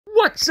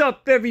What's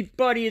up,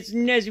 everybody? It's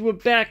Nezzy. We're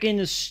back in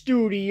the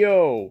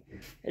studio.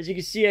 As you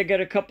can see, I got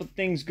a couple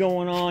things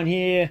going on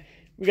here.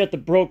 We got the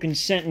broken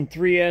Senton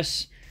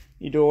 3S.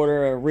 Need to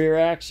order a rear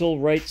axle,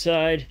 right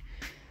side.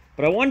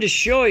 But I wanted to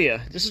show you.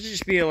 This will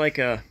just be like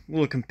a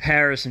little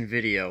comparison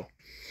video.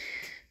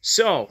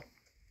 So,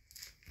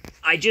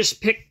 I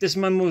just picked this,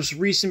 my most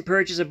recent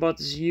purchase. I bought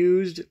this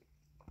used.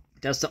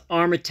 That's the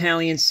Arrma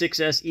Italian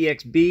 6S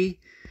EXB.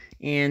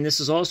 And this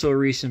is also a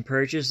recent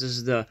purchase. This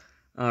is the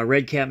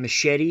Red Cap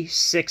Machete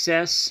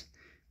 6S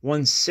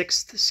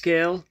 1/6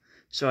 scale.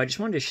 So I just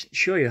wanted to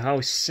show you how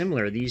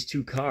similar these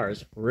two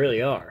cars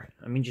really are.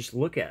 I mean, just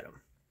look at them.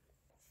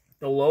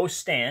 The low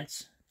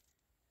stance.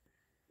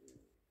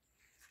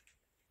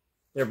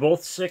 They're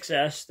both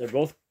 6S. They're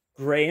both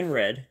gray and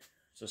red.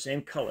 So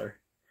same color.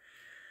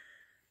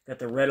 Got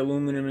the red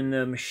aluminum in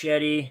the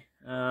Machete.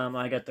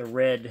 I got the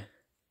red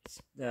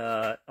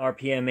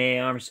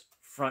RPMA arms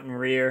front and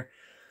rear.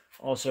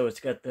 Also,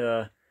 it's got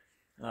the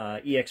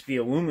EXB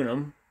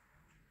aluminum.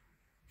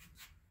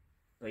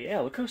 But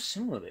yeah, look how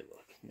similar they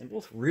look. They're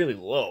both really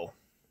low.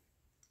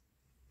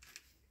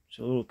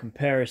 So a little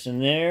comparison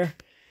there.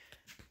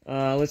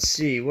 Let's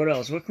see, what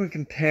else? What can we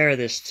compare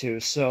this to?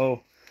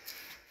 So,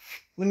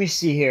 let me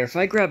see here. If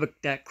I grab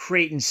that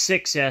Creighton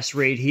 6S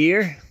right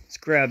here, let's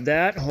grab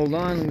that. Hold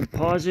on, let me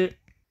pause it.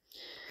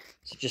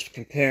 So just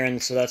comparing,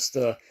 so that's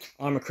the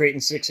Arrma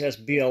Creighton 6S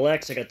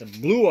BLX. I got the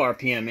blue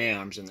RPMA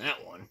arms in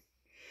that one.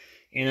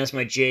 And that's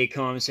my J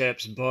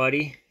Concepts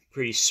body.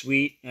 Pretty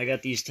sweet. I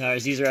got these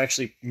tires. These are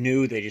actually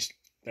new. They just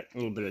got a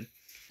little bit of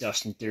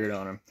dust and dirt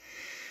on them.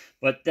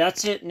 But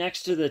that's it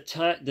next to the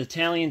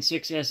Italian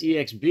 6S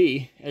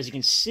EXB. As you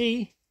can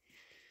see,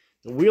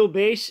 the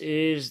wheelbase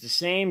is the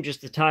same,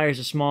 just the tires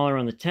are smaller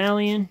on the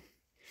Italian.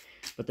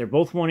 But they're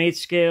both 1/8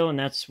 scale, and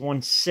that's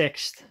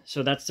 1/6.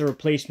 So that's the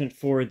replacement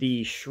for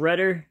the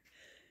Shredder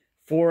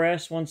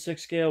 4S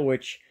 1/6 scale,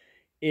 which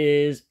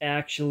is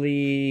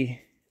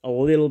actually a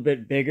little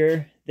bit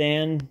bigger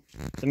than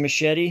the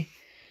Machete.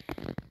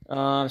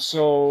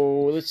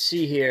 So let's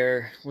see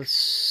here. Let's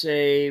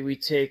say we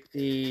take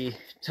the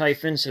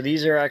Typhon. So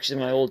these are actually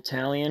my old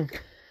Italian.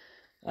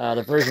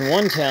 The version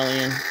 1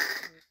 Italian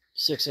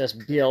 6S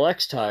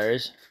BLX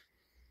tires.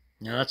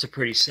 Now that's a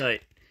pretty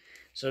sight.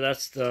 So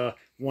that's the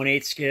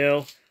 1/8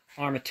 scale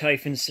Arrma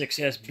Typhon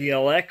 6S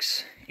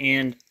BLX.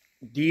 And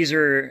these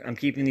are, I'm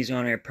keeping these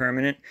on air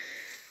permanent.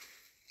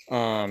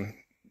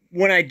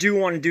 When I do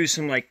want to do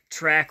some like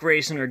track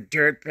racing or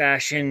dirt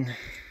bashing,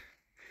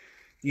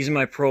 these are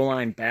my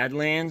Proline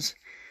Badlands.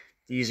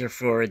 These are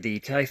for the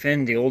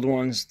Typhon. The old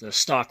ones, the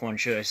stock one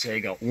should I say,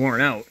 got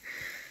worn out.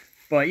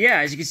 But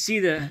yeah, as you can see,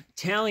 the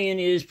Italian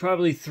is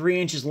probably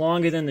 3 inches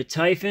longer than the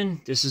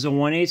Typhon. This is a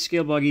 1/8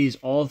 scale buggy. These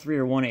all three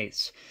are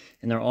 1/8.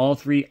 And they're all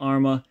three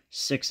Arrma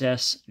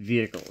 6S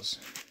vehicles.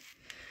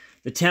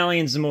 The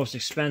Italian's the most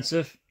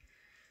expensive.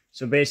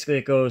 So basically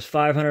it goes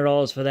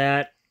 $500 for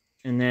that.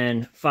 And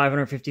then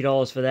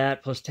 $550 for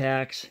that plus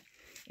tax,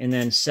 and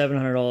then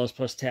 $700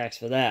 plus tax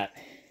for that,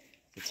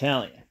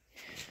 Italian.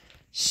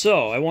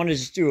 So I wanted to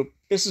just do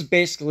this is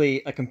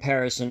basically a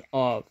comparison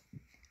of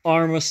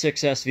Arrma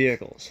 6S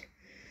vehicles.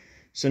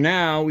 So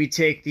now we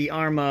take the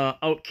Arrma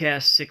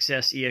Outcast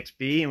 6S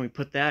EXB and we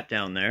put that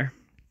down there.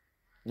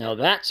 Now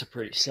that's a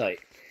pretty sight.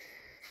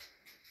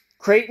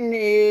 Creighton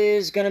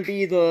is going to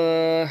be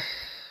the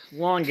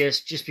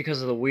longest just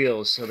because of the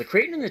wheels. So the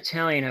Creighton and the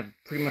Italian have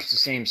pretty much the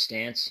same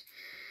stance.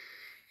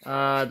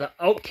 The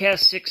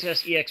Outcast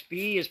 6S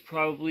EXB is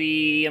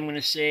probably, I'm going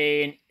to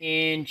say,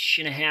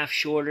 1.5 inches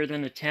shorter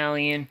than the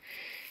Italian.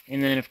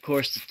 And then, of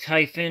course, the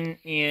Typhon,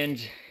 and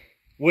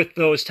with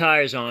those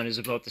tires on, is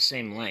about the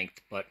same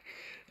length, but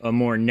a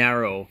more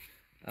narrow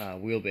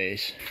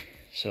wheelbase.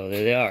 So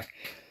there they are.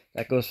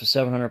 That goes for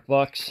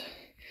 $700.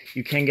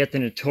 You can get the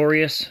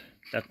Notorious.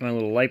 That's my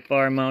little light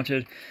bar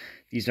mounted.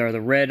 These are the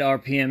red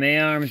RPMA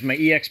arms. My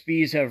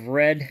EXBs have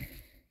red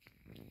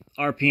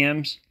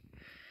RPMs.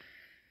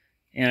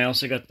 And I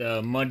also got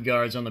the mud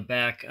guards on the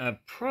back. I'm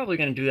probably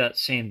going to do that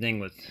same thing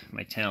with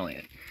my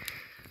Italian.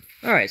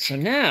 Alright, so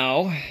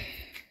now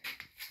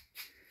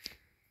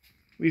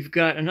we've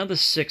got another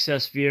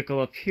 6S vehicle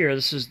up here.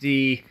 This is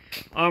the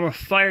Arrma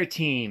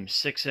Fireteam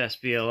 6S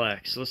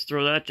BLX. Let's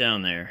throw that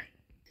down there.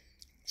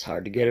 It's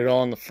hard to get it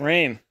all in the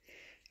frame.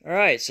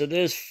 Alright, so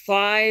there's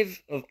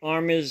 5 of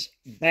Arrma's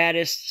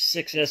baddest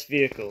 6S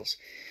vehicles.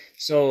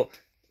 So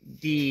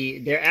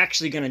they're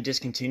actually going to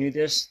discontinue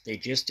this. They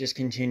just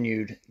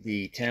discontinued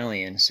the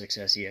Italian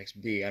 6S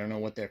EXB. I don't know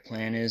what their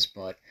plan is,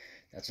 but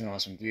that's an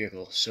awesome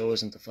vehicle. So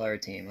isn't the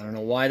Fireteam. I don't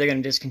know why they're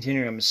going to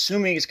discontinue it. I'm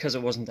assuming it's because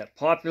it wasn't that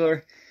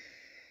popular.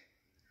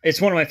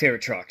 It's one of my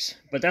favorite trucks.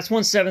 But that's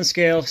 1/7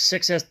 scale,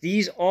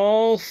 6S.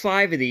 All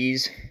 5 of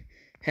these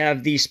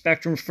have the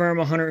Spectrum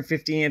Firma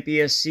 150 amp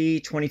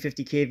ESC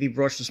 2050 kV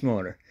brushless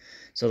motor.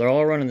 So they're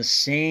all running the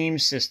same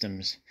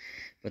systems.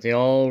 But they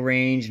all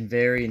range and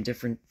vary in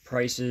different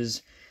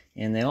prices,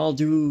 and they all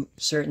do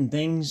certain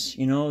things,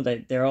 you know,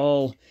 that they're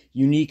all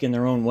unique in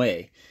their own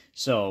way.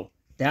 So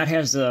that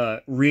has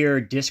the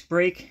rear disc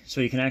brake, so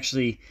you can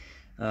actually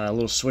A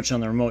little switch on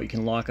the remote, you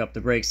can lock up the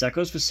brakes. That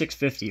goes for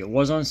 $650. It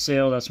was on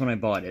sale, that's when I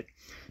bought it.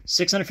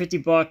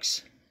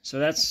 $650, so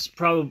that's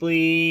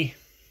probably,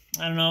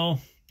 I don't know,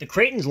 the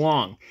Creighton's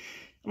long.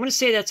 I'm going to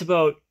say that's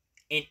about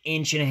an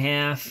inch and a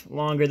half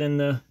longer than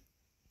the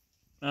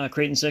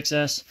Creighton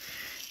 6S.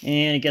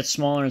 And it gets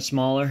smaller and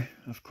smaller,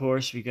 of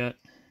course. We got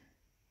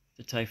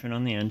the Typhon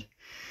on the end.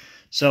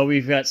 So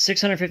we've got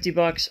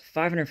 $650,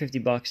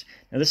 $550.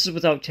 Now this is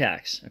without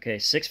tax. Okay,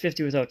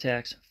 $650 without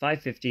tax,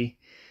 $550,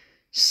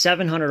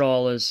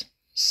 $700,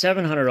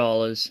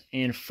 $700,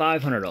 and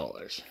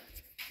 $500.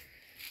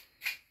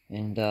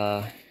 And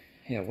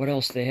yeah, what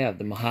else do they have?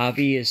 The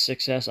Mojave is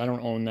 6S. I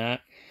don't own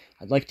that.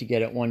 I'd like to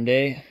get it one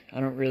day. I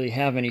don't really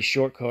have any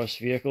short course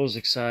vehicles,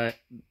 except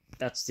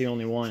that's the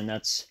only one, and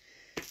that's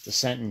the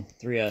Sentin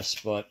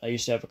 3S. But I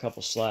used to have a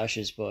couple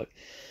Slashes, but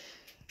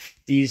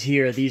these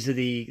here,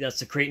 that's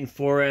the Creighton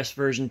 4S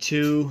version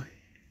 2.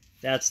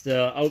 That's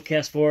the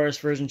Outcast 4S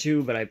version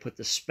 2, but I put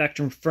the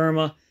Spectrum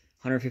Firma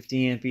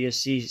 150 amp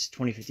ESC,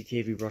 2050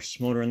 kV brushless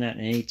motor in that,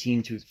 and an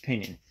 18-tooth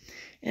pinion.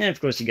 And of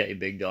course, you got your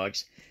big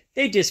dogs.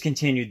 They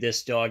discontinued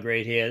this dog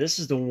right here. This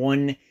is the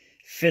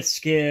 1/5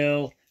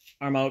 scale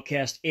Arrma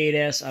Outcast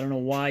 8S. I don't know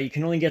why. You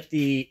can only get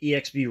the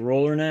EXB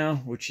roller now,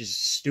 which is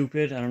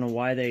stupid. I don't know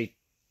why they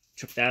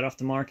took that off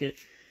the market.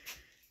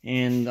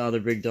 And other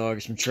big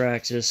dogs from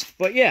Traxxas.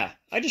 But yeah,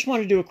 I just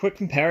wanted to do a quick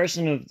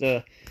comparison of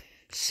the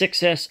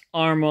 6S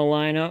Arrma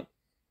lineup.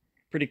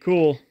 Pretty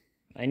cool.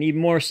 I need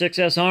more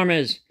 6S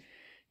Arrmas.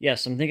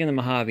 Yes, I'm thinking the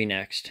Mojave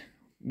next.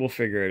 We'll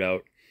figure it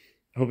out.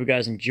 I hope you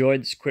guys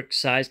enjoyed this quick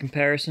size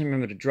comparison.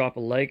 Remember to drop a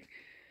like.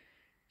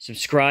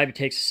 Subscribe. It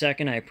takes a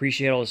second. I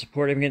appreciate all the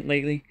support I've been getting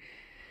lately.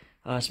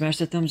 Smash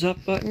that thumbs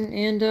up button.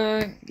 And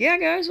yeah,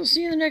 guys, I'll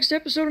see you in the next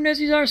episode of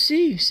Nezzy's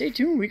RC. Stay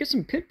tuned. We got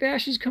some pit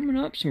bashes coming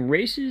up, some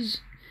races.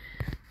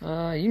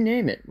 You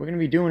name it. We're going to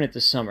be doing it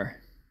this summer.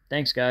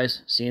 Thanks,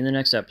 guys. See you in the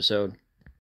next episode.